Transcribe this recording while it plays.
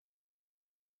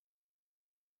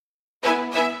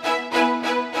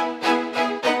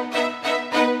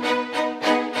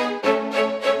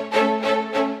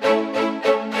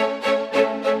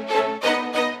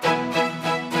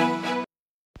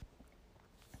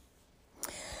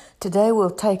Today we'll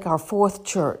take our fourth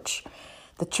church,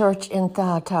 the church in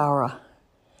Thyatira.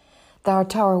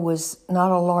 Thyatira was not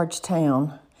a large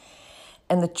town,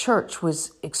 and the church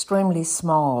was extremely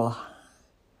small.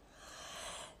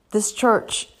 This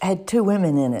church had two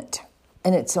women in it,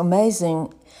 and it's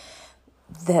amazing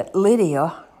that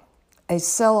Lydia, a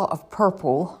seller of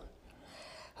purple,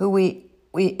 who we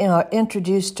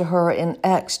introduced to her in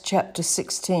Acts chapter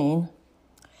 16,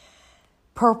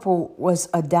 purple was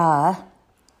a dye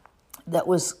that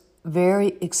was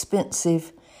very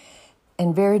expensive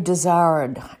and very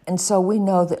desired. And so we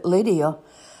know that Lydia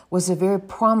was a very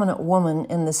prominent woman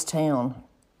in this town.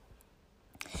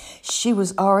 She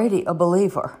was already a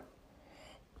believer.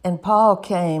 And Paul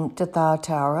came to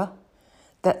Thyatira.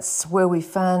 That's where we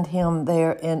find him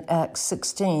there in Acts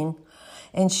 16.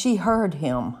 And she heard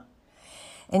him.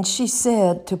 And she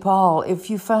said to Paul,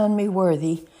 "If you find me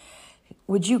worthy,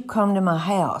 would you come to my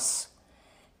house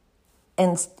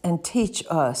and teach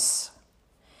us?"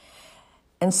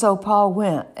 And so Paul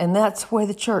went, and that's where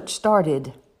the church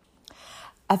started.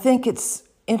 I think it's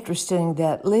interesting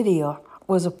that Lydia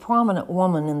was a prominent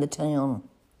woman in the town.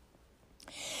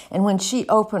 And when she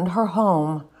opened her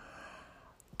home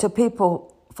to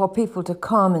for people to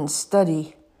come and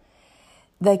study,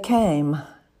 they came.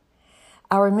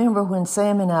 I remember when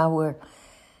Sam and I were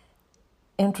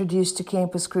introduced to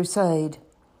Campus Crusade,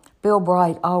 Bill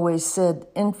Bright always said,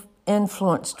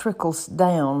 influence trickles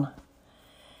down.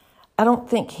 I don't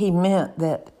think he meant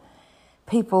that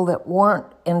people that weren't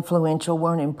influential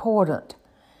weren't important.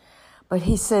 But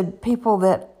he said people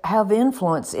that have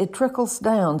influence, it trickles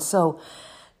down. So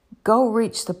go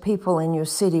reach the people in your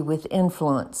city with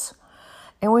influence.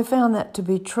 And we found that to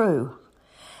be true.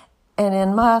 And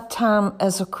in my time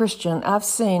as a Christian, I've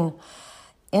seen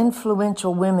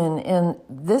influential women in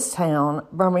this town,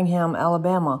 Birmingham,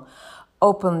 Alabama,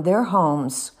 open their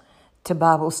homes to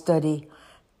Bible study,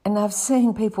 and I've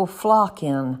seen people flock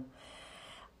in.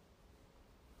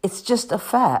 It's just a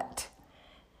fact.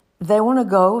 They want to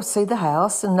go see the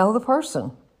house and know the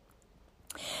person.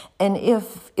 And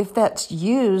if that's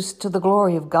used to the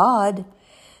glory of God,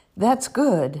 that's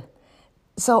good.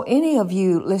 So any of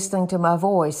you listening to my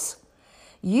voice,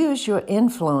 use your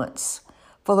influence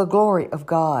for the glory of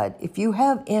God. If you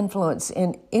have influence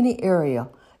in any area,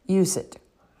 use it.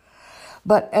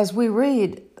 But as we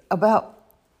read about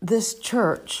this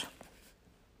church,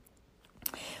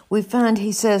 we find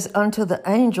he says, "Unto the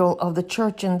angel of the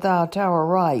church in Thyatira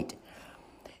write,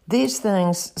 These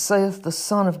things saith the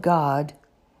Son of God,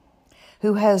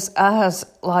 who has eyes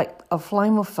like a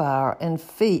flame of fire and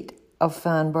feet of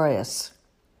fine brass."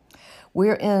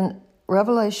 We're in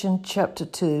Revelation chapter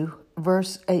 2,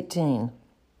 verse 18.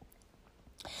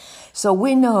 So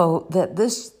we know that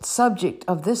this subject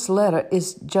of this letter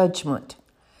is judgment,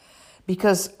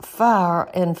 because fire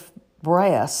and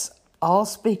brass all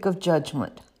speak of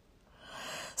judgment.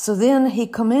 So then he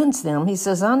commends them. He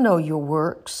says, "I know your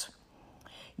works,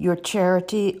 your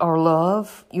charity or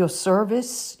love, your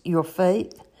service, your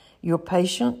faith, your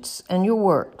patience, and your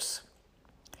works,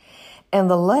 and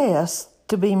the last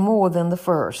to be more than the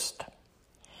first."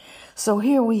 So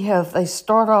here we have, they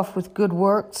start off with good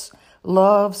works,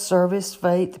 love, service,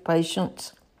 faith,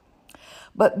 patience,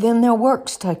 but then their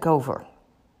works take over.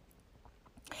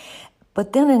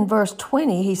 But then in verse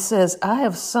 20, he says, "I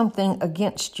have something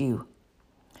against you,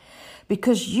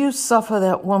 because you suffer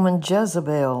that woman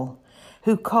Jezebel,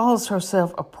 who calls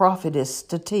herself a prophetess,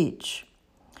 to teach,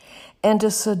 and to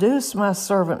seduce my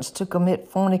servants to commit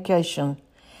fornication,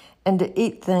 and to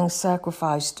eat things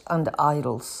sacrificed unto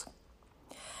idols."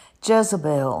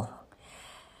 Jezebel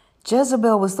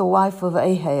was the wife of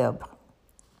Ahab,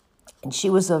 and she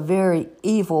was a very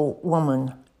evil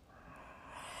woman.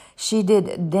 She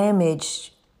did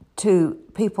damage to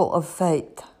people of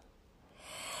faith.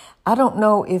 I don't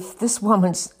know if this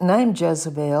woman's named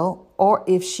Jezebel or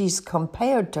if she's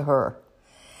compared to her.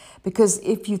 Because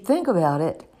if you think about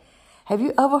it, have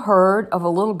you ever heard of a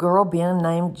little girl being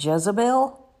named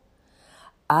Jezebel?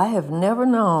 I have never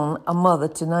known a mother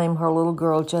to name her little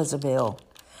girl Jezebel.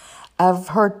 I've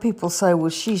heard people say, well,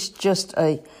 she's just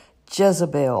a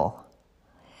Jezebel.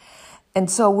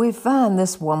 And so we find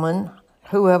this woman,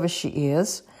 whoever she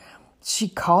is, she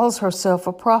calls herself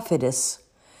a prophetess.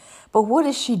 But what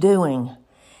is she doing?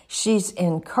 She's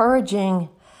encouraging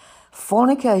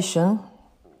fornication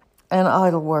and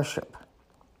idol worship.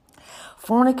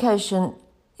 Fornication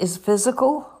is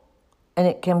physical and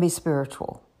it can be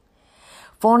spiritual.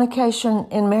 Fornication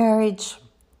in marriage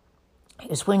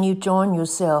is when you join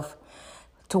yourself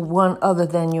to one other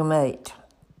than your mate.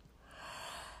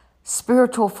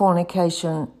 Spiritual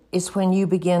fornication is when you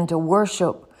begin to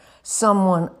worship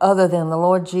someone other than the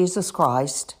Lord Jesus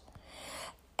Christ,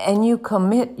 and you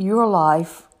commit your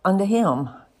life unto Him.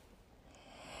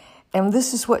 And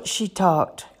this is what she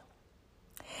taught.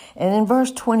 And in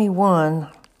verse 21,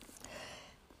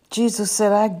 Jesus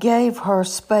said, I gave her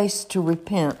space to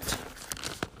repent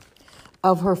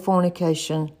of her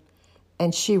fornication,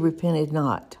 and she repented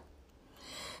not.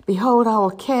 Behold, I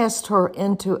will cast her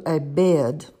into a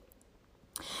bed,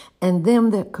 and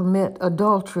them that commit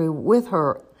adultery with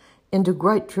her into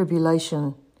great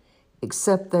tribulation,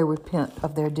 except they repent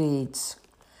of their deeds.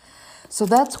 So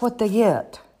that's what they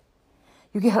get.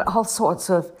 You get all sorts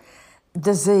of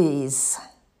disease.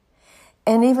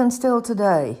 And even still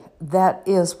today, that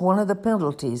is one of the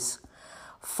penalties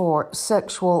for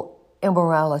sexual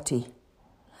immorality.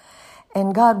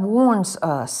 And God warns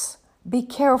us, be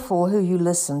careful who you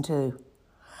listen to.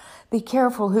 Be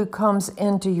careful who comes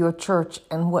into your church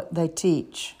and what they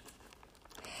teach.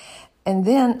 And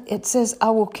then it says, I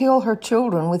will kill her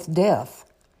children with death,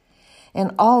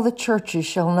 and all the churches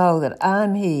shall know that I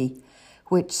am He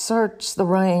which search the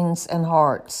reins and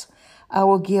hearts. I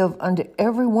will give unto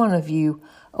every one of you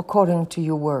according to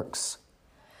your works.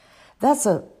 That's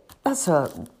a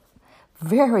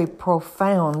very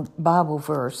profound Bible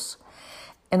verse.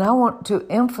 And I want to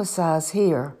emphasize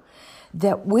here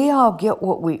that we all get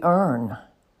what we earn.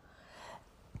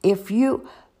 If you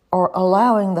are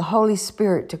allowing the Holy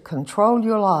Spirit to control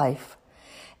your life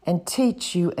and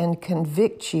teach you and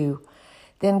convict you,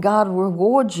 then God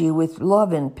rewards you with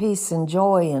love and peace and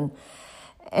joy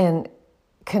and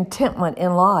contentment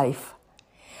in life.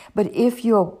 But if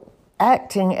you're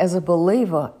acting as a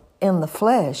believer in the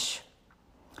flesh,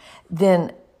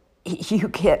 then you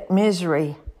get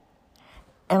misery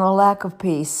and a lack of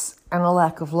peace and a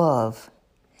lack of love.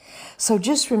 So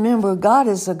just remember, God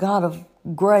is a God of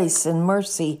grace and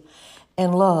mercy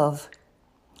and love.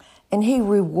 And He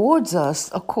rewards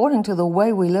us according to the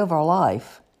way we live our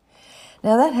life.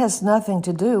 Now that has nothing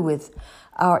to do with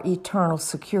our eternal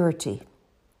security.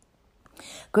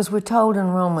 Because we're told in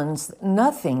Romans,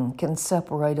 nothing can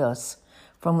separate us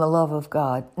from the love of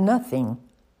God. Nothing.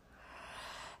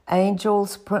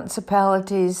 Angels,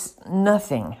 principalities,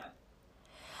 nothing.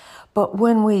 But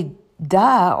when we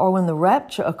die or when the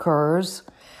rapture occurs,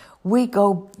 we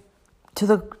go to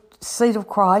the seat of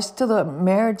Christ, to the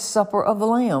marriage supper of the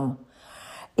Lamb.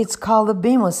 It's called the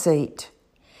Bema seat.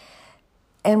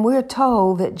 And we're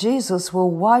told that Jesus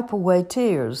will wipe away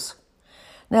tears.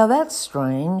 Now that's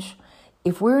strange.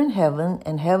 If we're in heaven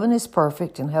and heaven is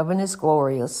perfect and heaven is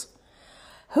glorious,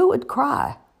 who would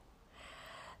cry?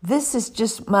 This is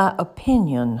just my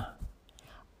opinion.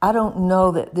 I don't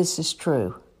know that this is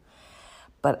true.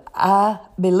 But I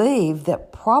believe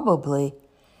that probably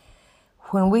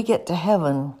when we get to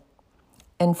heaven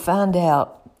and find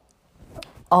out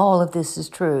all of this is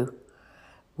true,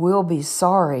 we'll be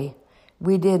sorry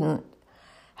we didn't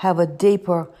have a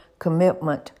deeper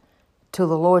commitment to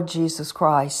the Lord Jesus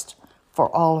Christ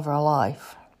for all of our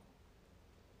life.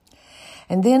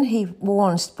 And then He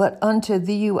warns, but unto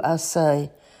thee I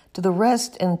say, to the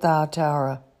rest in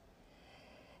Thyatira,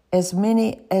 as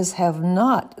many as have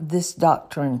not this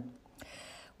doctrine,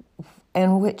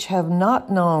 and which have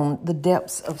not known the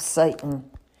depths of Satan,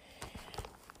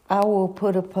 I will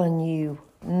put upon you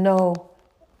no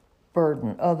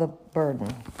burden, other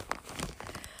burden.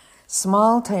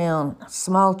 Small town,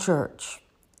 small church,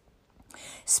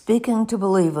 speaking to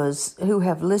believers who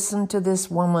have listened to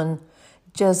this woman,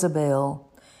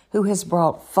 Jezebel, who has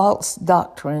brought false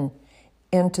doctrine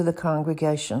into the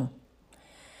congregation.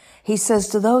 He says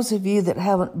to those of you that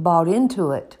haven't bought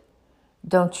into it,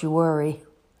 don't you worry.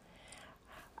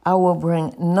 I will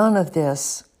bring none of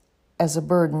this as a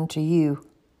burden to you.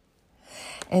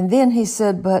 And then he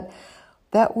said, but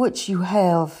that which you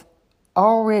have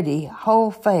already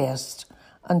hold fast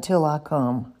until I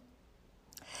come.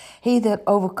 He that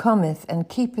overcometh and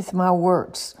keepeth my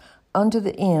works unto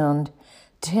the end,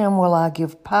 to him will I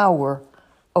give power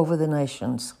over the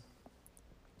nations.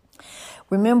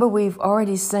 Remember, we've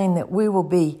already seen that we will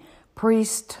be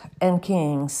priests and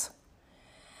kings.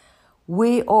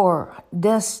 We are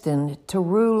destined to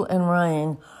rule and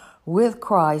reign with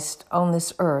Christ on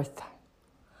this earth.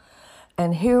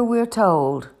 And here we're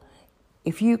told,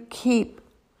 if you keep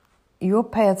your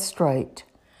path straight,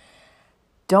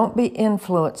 don't be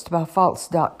influenced by false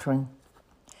doctrine,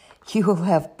 you will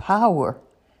have power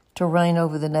to reign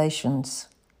over the nations.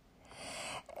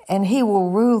 And He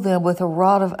will rule them with a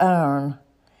rod of iron.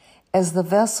 As the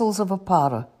vessels of a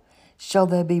potter shall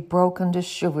they be broken to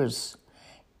shivers,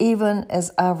 even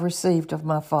as I've received of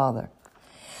my Father.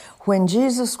 When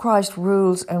Jesus Christ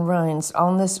rules and reigns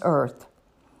on this earth,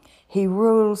 He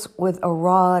rules with a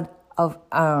rod of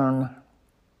iron.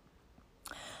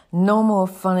 No more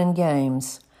fun and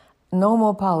games. No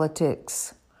more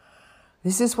politics.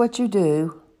 This is what you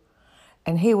do,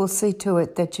 and He will see to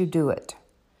it that you do it.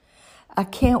 I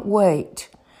can't wait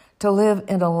to live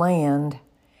in a land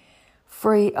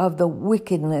free of the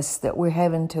wickedness that we're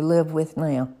having to live with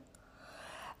now.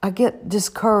 I get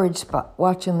discouraged by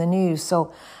watching the news,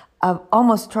 so I've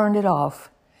almost turned it off.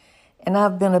 And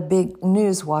I've been a big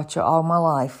news watcher all my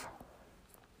life.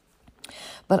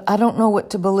 But I don't know what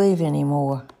to believe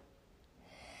anymore.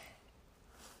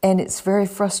 And it's very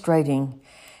frustrating.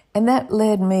 And that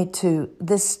led me to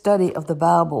this study of the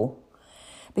Bible,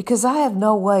 because I have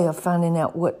no way of finding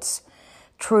out what's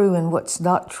true and what's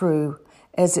not true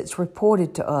as it's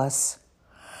reported to us.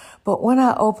 But when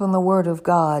I open the Word of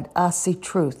God, I see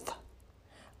truth,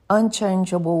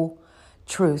 unchangeable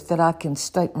truth that I can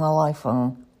stake my life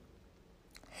on.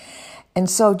 And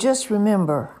so just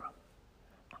remember,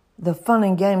 the fun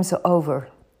and games are over,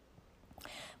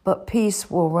 but peace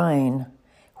will reign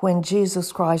when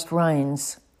Jesus Christ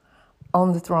reigns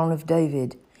on the throne of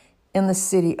David in the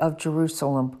city of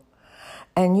Jerusalem.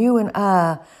 And you and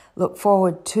I look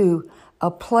forward to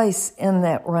a place in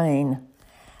that reign.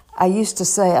 I used to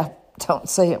say, I don't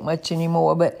say it much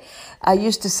anymore, but I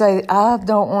used to say, I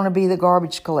don't want to be the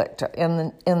garbage collector in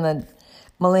the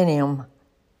millennium,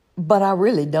 but I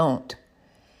really don't.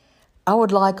 I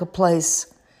would like a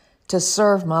place to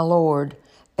serve my Lord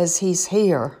as He's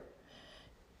here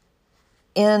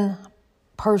in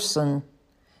person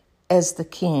as the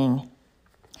King.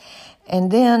 And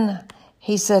then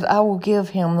He said, I will give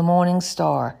Him the morning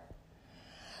star.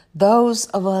 Those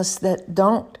of us that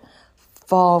don't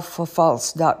fall for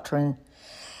false doctrine,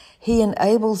 He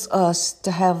enables us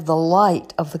to have the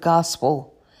light of the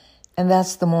gospel, and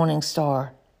that's the morning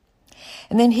star.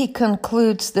 And then He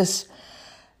concludes this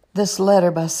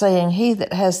letter by saying, He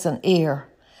that has an ear,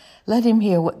 let him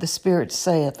hear what the Spirit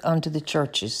saith unto the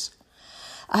churches.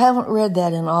 I haven't read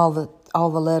that in all the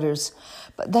letters,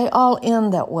 but they all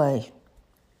end that way.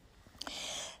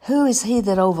 Who is he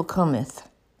that overcometh?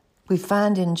 We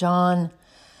find in 1 John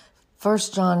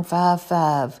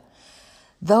 5:5,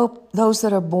 those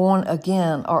that are born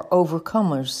again are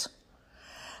overcomers.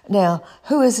 Now,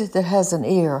 who is it that has an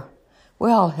ear? We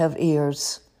all have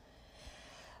ears.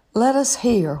 Let us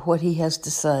hear what He has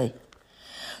to say.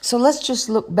 So let's just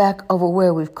look back over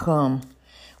where we've come.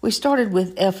 We started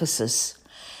with Ephesus,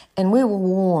 and we were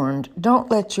warned,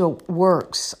 don't let your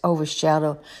works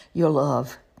overshadow your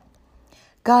love.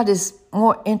 God is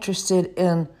more interested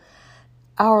in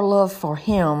our love for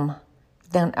Him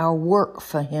than our work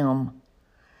for Him.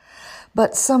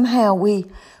 But somehow we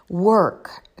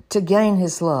work to gain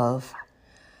His love,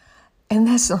 and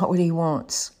that's not what He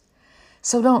wants.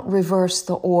 So don't reverse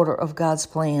the order of God's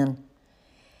plan.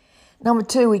 Number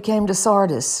 2, we came to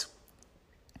Sardis.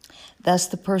 That's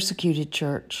the persecuted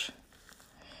church.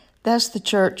 That's the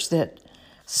church that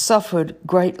suffered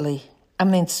greatly.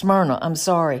 Smyrna,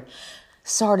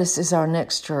 Sardis is our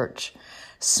next church.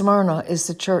 Smyrna is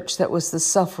the church that was the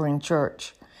suffering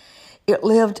church. It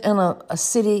lived in a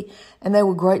city, and they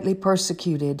were greatly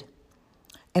persecuted.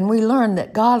 And we learned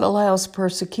that God allows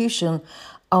persecution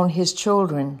on His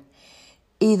children,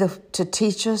 either to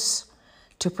teach us,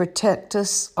 to protect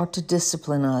us, or to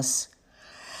discipline us.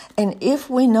 And if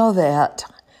we know that,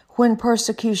 when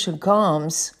persecution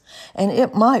comes, and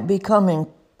it might be coming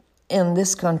in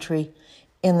this country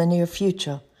in the near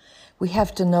future, we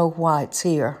have to know why it's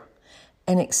here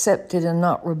and accept it and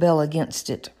not rebel against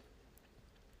it.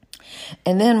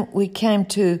 And then we came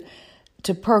to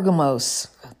Pergamos,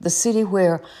 the city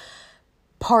where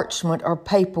parchment or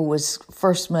paper was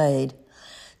first made.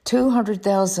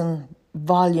 200,000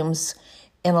 volumes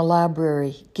in a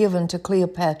library given to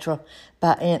Cleopatra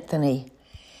by Anthony.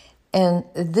 And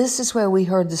this is where we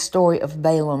heard the story of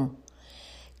Balaam.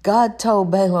 God told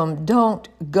Balaam, don't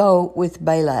go with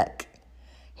Balak.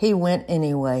 He went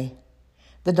anyway.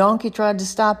 The donkey tried to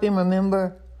stop him,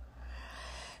 remember?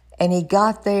 And he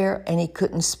got there and he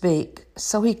couldn't speak.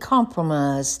 So he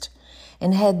compromised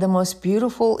and had the most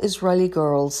beautiful Israeli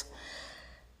girls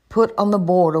put on the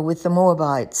border with the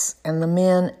Moabites, and the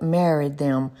men married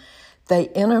them. They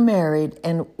intermarried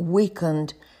and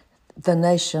weakened the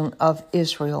nation of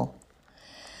Israel.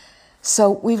 So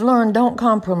we've learned don't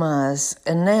compromise.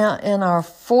 And now in our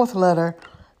 4th letter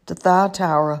to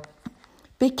Thyatira,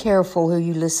 be careful who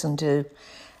you listen to.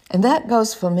 And that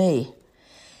goes for me.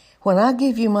 When I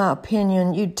give you my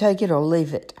opinion, you take it or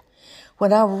leave it.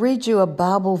 When I read you a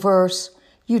Bible verse,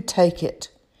 you take it.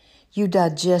 You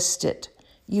digest it.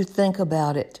 You think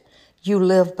about it. You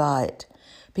live by it.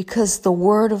 because the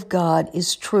Word of God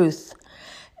is truth.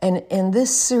 And in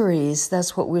this series,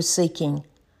 that's what we're seeking.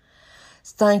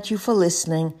 Thank you for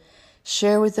listening.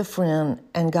 Share with a friend,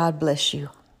 and God bless you.